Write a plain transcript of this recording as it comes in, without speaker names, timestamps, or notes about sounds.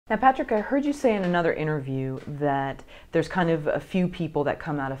Now, Patrick, I heard you say in another interview that there's kind of a few people that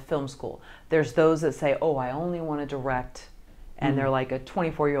come out of film school. There's those that say, oh, I only want to direct, and they're like a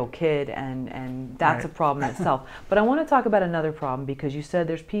 24-year-old kid, and that's Right. a problem in itself. But I want to talk about another problem, because you said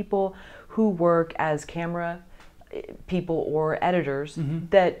there's people who work as camera people or editors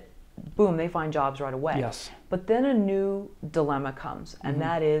that, boom, they find jobs right away. Yes. But then a new dilemma comes, and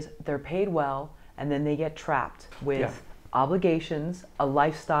that is they're paid well, and then they get trapped with obligations, a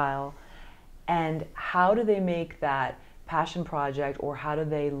lifestyle, and how do they make that passion project, or how do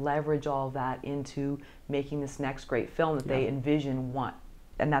they leverage all of that into making this next great film that they envision want?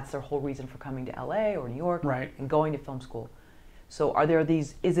 And that's their whole reason for coming to LA or New York and going to film school. So are there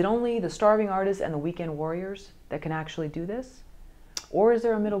these, is it only the starving artists and the weekend warriors that can actually do this? Or is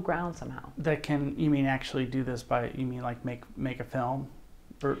there a middle ground somehow? That can, you mean actually do this by, you mean like make a film?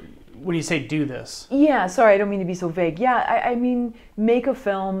 Or when you say do this? Yeah, sorry, I don't mean to be so vague. Yeah, I mean make a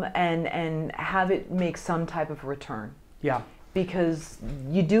film and have it make some type of return. Yeah. Because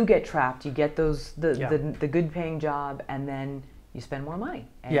you do get trapped. You get those the good paying job, and then you spend more money.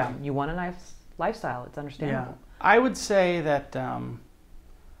 And you want a nice lifestyle. It's understandable. Yeah. I would say that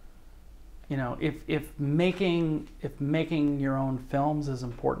you know, if making your own films is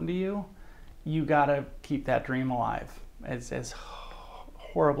important to you, you got to keep that dream alive. As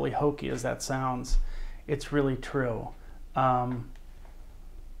horribly hokey as that sounds, it's really true. I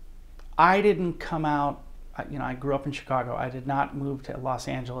didn't come out, you know, I grew up in Chicago. I did not move to Los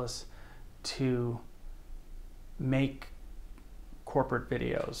Angeles to make corporate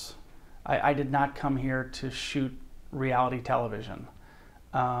videos. I did not come here to shoot reality television.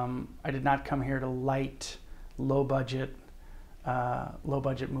 I did not come here to light low budget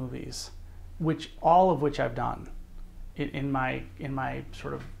movies, all of which I've done in my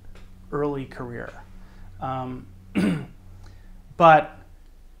sort of early career. But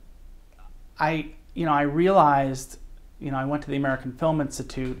I realized, you know, I went to the American Film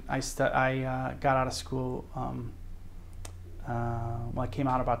Institute. I got out of school. Well, I came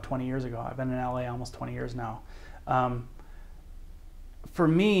out about 20 years ago. I've been in LA almost 20 years now. For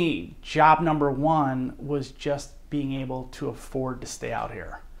me, job number one was just being able to afford to stay out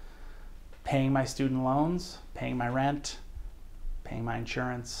here. Paying my student loans, paying my rent, paying my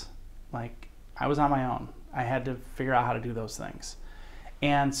insurance. Like, I was on my own. I had to figure out how to do those things.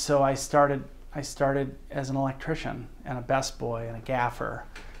 And so I started as an electrician and a best boy and a gaffer,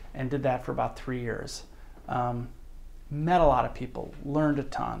 and did that for about 3 years. Met a lot of people, learned a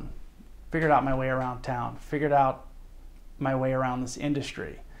ton, figured out my way around town, figured out my way around this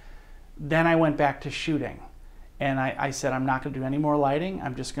industry. Then I went back to shooting, and I said, I'm not going to do any more lighting.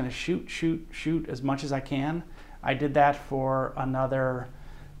 I'm just going to shoot as much as I can. I did that for another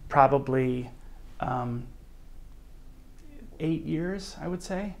probably 8 years, I would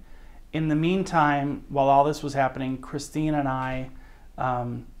say. In the meantime, while all this was happening, Christine and I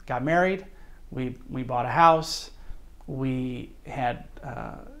got married. We bought a house. We had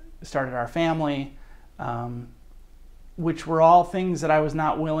started our family, which were all things that I was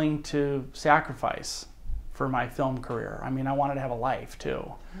not willing to sacrifice for my film career. I mean, I wanted to have a life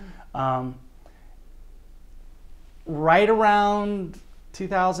too. Right around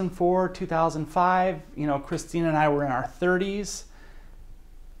 2004, 2005, you know, Christine and I were in our 30s.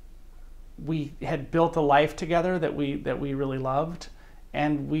 We had built a life together that we really loved,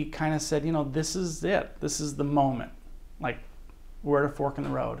 and we kind of said, you know, this is it. This is the moment. Like, we're at a fork in the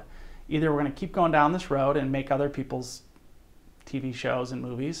road. Either we're going to keep going down this road and make other people's TV shows and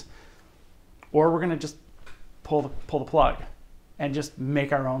movies, or we're going to just pull the plug and just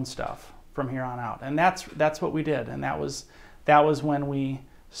make our own stuff from here on out. And that's what we did. And that was when we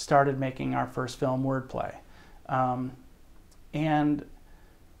started making our first film, Wordplay. And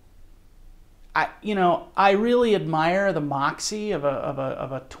I really admire the moxie of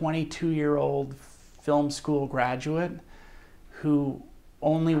a 22-year-old film school graduate who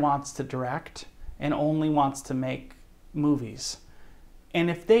only wants to direct and only wants to make movies. And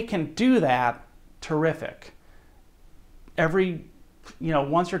if they can do that, terrific.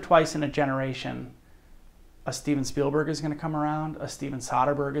 Once or twice in a generation, a Steven Spielberg is going to come around, a Steven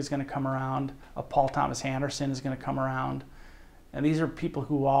Soderbergh is going to come around, a Paul Thomas Anderson is going to come around. And these are people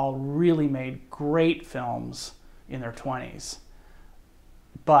who all really made great films in their 20s.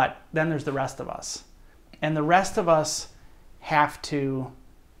 But then there's the rest of us. And the rest of us have to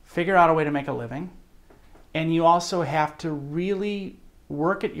figure out a way to make a living. And you also have to really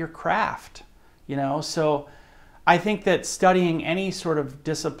work at your craft, you know? So I think that studying any sort of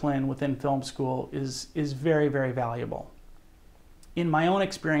discipline within film school is very, very valuable. In my own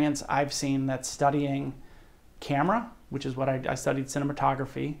experience, I've seen that studying camera which is what I studied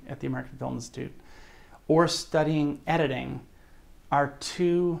cinematography at the American Film Institute, or studying editing are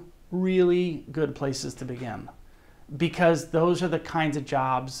two really good places to begin, because those are the kinds of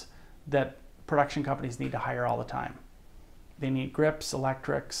jobs that production companies need to hire all the time. They need grips,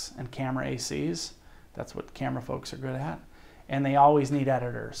 electrics, and camera ACs. That's what camera folks are good at. And they always need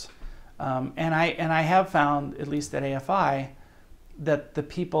editors. And I have found, at least at AFI, that the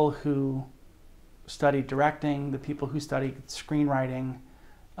people who study directing, the people who study screenwriting,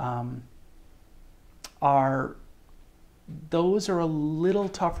 those are a little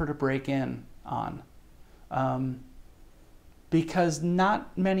tougher to break in on, because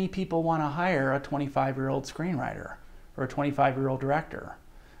not many people want to hire a 25-year-old screenwriter or a 25-year-old director.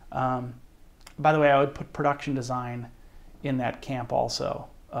 By the way, I would put production design in that camp also,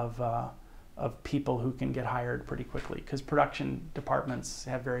 of people who can get hired pretty quickly, because production departments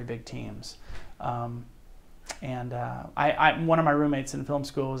have very big teams. One of my roommates in film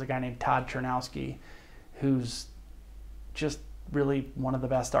school was a guy named Todd Chernowski, who's just really one of the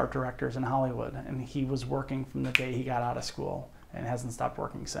best art directors in Hollywood, and he was working from the day he got out of school and hasn't stopped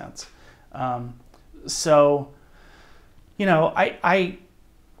working since. So, you know, I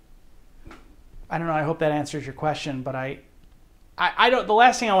don't know, I hope that answers your question, but I don't, the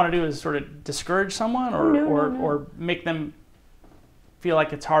last thing I want to do is sort of discourage someone or make them feel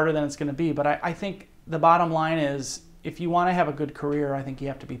like it's harder than it's going to be. But I think the bottom line is, if you want to have a good career, I think you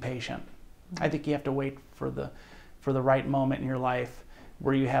have to be patient. I think you have to wait for the right moment in your life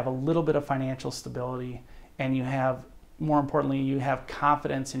where you have a little bit of financial stability, and you have, more importantly, you have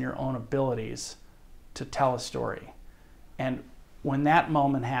confidence in your own abilities to tell a story. And when that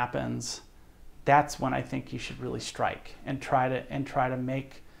moment happens, that's when I think you should really strike and try to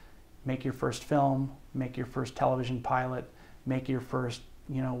make your first film, make your first television pilot, make your first,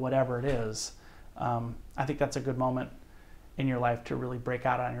 you know, whatever it is. I think that's a good moment in your life to really break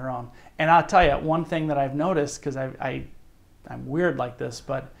out on your own. And I'll tell you, one thing that I've noticed, because I'm weird like this,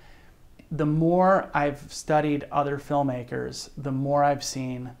 but the more I've studied other filmmakers, the more I've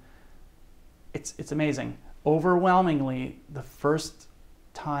seen, it's amazing. Overwhelmingly, the first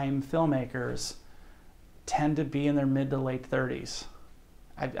time filmmakers tend to be in their mid to late 30s.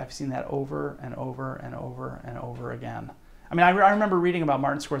 I've seen that over and over and over and over again. I mean, I remember reading about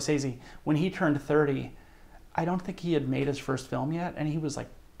Martin Scorsese. When he turned 30, I don't think he had made his first film yet, and he was like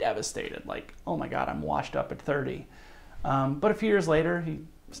devastated, like, oh my God, I'm washed up at 30. But a few years later, he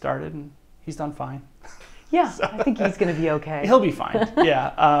started, and he's done fine. Yeah, so I think he's going to be okay. He'll be fine,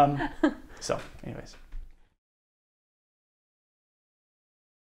 yeah. So anyways.